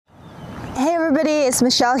everybody, it's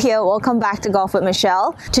Michelle here. Welcome back to Golf with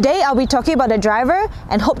Michelle. Today I'll be talking about the driver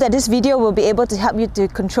and hope that this video will be able to help you to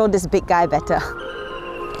control this big guy better.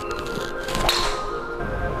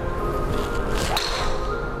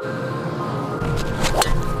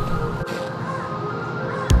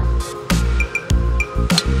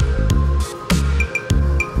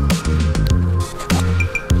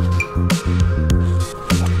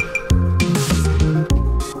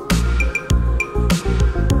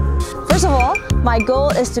 First of all, my goal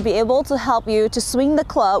is to be able to help you to swing the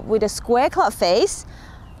club with a square club face,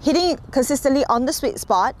 hitting consistently on the sweet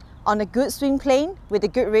spot, on a good swing plane with a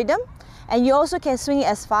good rhythm, and you also can swing it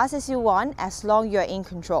as fast as you want as long as you're in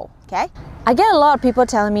control, okay? I get a lot of people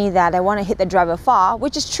telling me that I want to hit the driver far,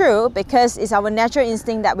 which is true because it's our natural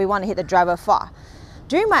instinct that we want to hit the driver far.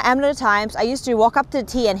 During my amateur times, I used to walk up to the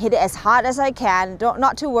tee and hit it as hard as I can,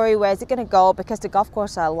 not to worry where is it going to go because the golf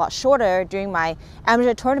courses are a lot shorter during my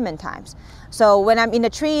amateur tournament times. So when I'm in the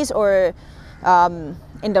trees or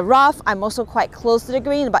in the rough, I'm also quite close to the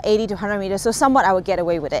green, about 80 to 100 meters, so somewhat I would get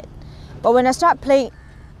away with it. But when I start playing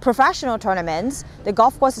professional tournaments, the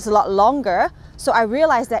golf course is a lot longer, so I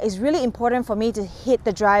realized that it's really important for me to hit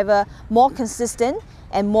the driver more consistent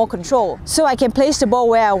and more control, so I can place the ball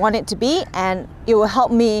where I want it to be, and it will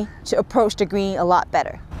help me to approach the green a lot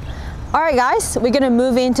better. Alright guys, we're going to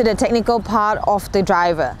move into the technical part of the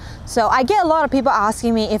driver. So I get a lot of people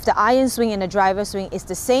asking me if the iron swing and the driver swing is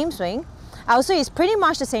the same swing. I would say it's pretty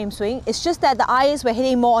much the same swing. It's just that the irons we're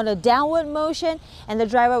hitting more on a downward motion and the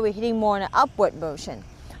driver we're hitting more on an upward motion.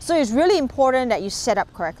 So it's really important that you set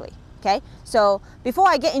up correctly. Okay, so before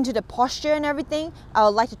I get into the posture and everything, I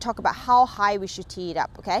would like to talk about how high we should tee it up,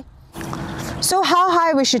 okay? So how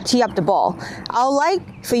high we should tee up the ball. I would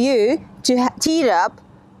like for you to tee it up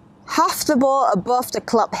half the ball above the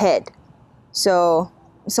club head. So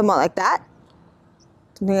somewhat like that,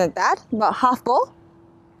 something like that, about half ball,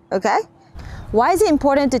 okay? Why is it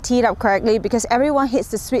important to tee it up correctly? Because everyone hits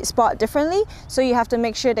the sweet spot differently, so you have to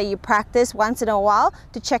make sure that you practice once in a while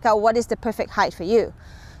to check out what is the perfect height for you.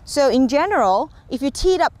 So in general, if you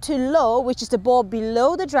tee it up too low, which is the ball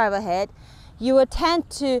below the driver head, you will tend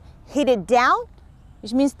to hit it down,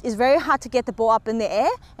 which means it's very hard to get the ball up in the air,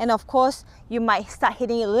 and of course you might start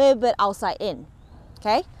hitting it a little bit outside in,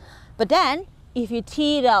 okay? But then if you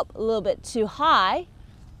tee it up a little bit too high,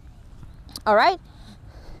 all right,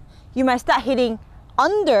 you might start hitting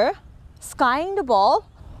under, skying the ball,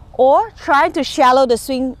 or trying to shallow the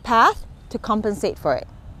swing path to compensate for it.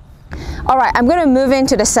 Alright, I'm going to move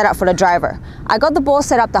into the setup for the driver. I got the ball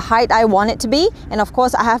set up the height I want it to be, and of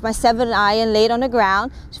course I have my 7 iron laid on the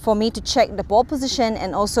ground for me to check the ball position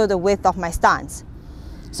and also the width of my stance.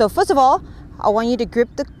 So first of all, I want you to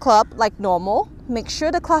grip the club like normal. Make sure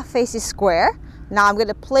the club face is square. Now I'm going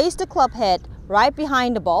to place the club head right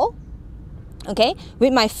behind the ball, okay,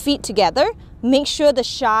 with my feet together. Make sure the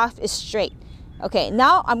shaft is straight. Okay,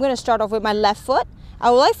 now I'm going to start off with my left foot. I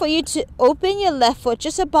would like for you to open your left foot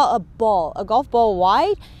just about a golf ball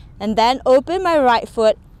wide, and then open my right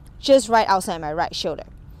foot just right outside my right shoulder.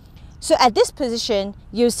 So at this position,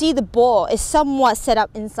 you'll see the ball is somewhat set up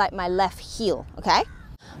inside my left heel, okay?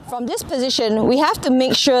 From this position, we have to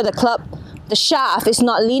make sure the shaft is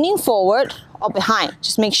not leaning forward or behind.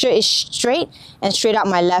 Just make sure it's straight and straight out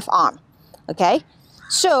my left arm, okay?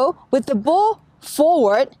 So with the ball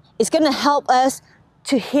forward, it's gonna help us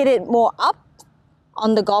to hit it more up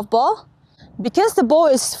on the golf ball. Because the ball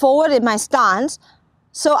is forward in my stance,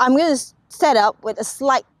 so I'm going to set up with a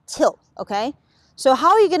slight tilt, okay? So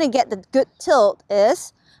how you're going to get the good tilt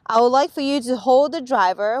is, I would like for you to hold the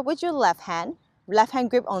driver with your left hand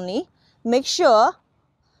grip only. Make sure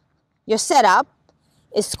your setup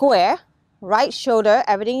is square, right shoulder,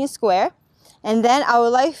 everything is square. And then I would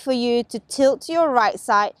like for you to tilt to your right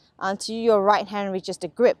side until your right hand reaches the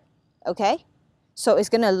grip, okay? So it's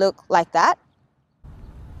going to look like that.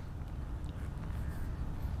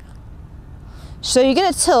 So you're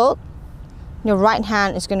going to tilt, your right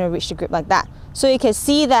hand is going to reach the grip like that. So you can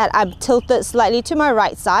see that I'm tilted slightly to my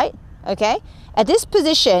right side, okay? At this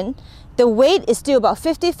position, the weight is still about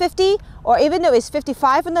 50-50, or even though it's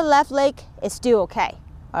 55 on the left leg, it's still okay,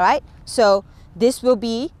 all right? So this will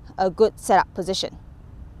be a good setup position.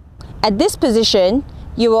 At this position,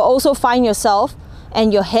 you will also find yourself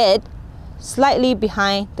and your head slightly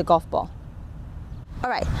behind the golf ball. All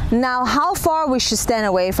right, now how far we should stand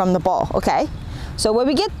away from the ball, okay? So when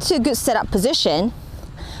we get to a good setup position,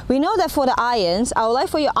 we know that for the irons, I would like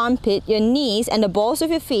for your armpit, your knees, and the balls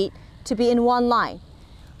of your feet to be in one line.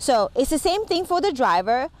 So it's the same thing for the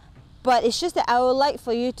driver, but it's just that I would like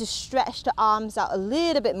for you to stretch the arms out a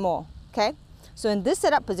little bit more, okay? So in this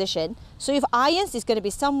setup position, So if irons, it's going to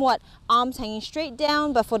be somewhat arms hanging straight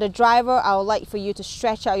down, but for the driver, I would like for you to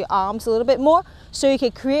stretch out your arms a little bit more so you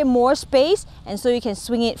can create more space and so you can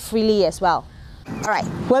swing it freely as well. All right,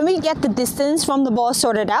 when we get the distance from the ball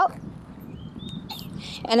sorted out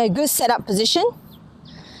and a good setup position,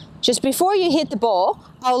 just before you hit the ball,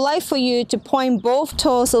 I would like for you to point both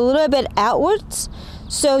toes a little bit outwards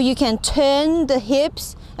so you can turn the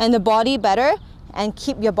hips and the body better and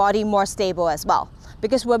keep your body more stable as well.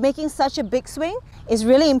 Because we're making such a big swing, it's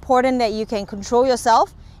really important that you can control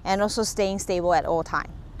yourself and also staying stable at all times.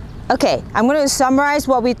 Okay, I'm going to summarize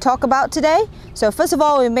what we talked about today. So first of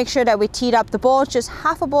all, we make sure that we teed up the ball just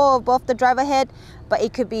half a ball above the driver head, but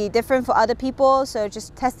it could be different for other people. So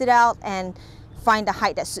just test it out and find the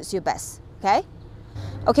height that suits you best, okay?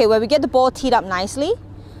 Okay, when we get the ball teed up nicely,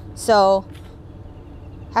 so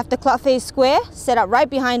have the club face square, set up right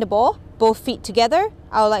behind the ball, both feet together.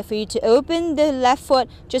 I would like for you to open the left foot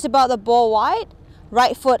just about the ball wide,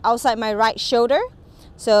 right foot outside my right shoulder.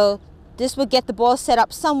 So this will get the ball set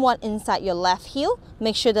up somewhat inside your left heel.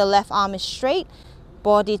 Make sure the left arm is straight,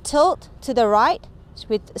 body tilt to the right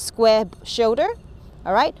with a square shoulder.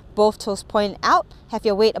 All right, both toes pointing out. Have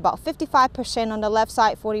your weight about 55% on the left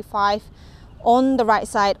side, 45 on the right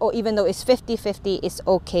side, or even though it's 50-50, it's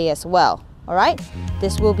okay as well. All right,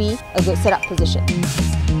 this will be a good setup position.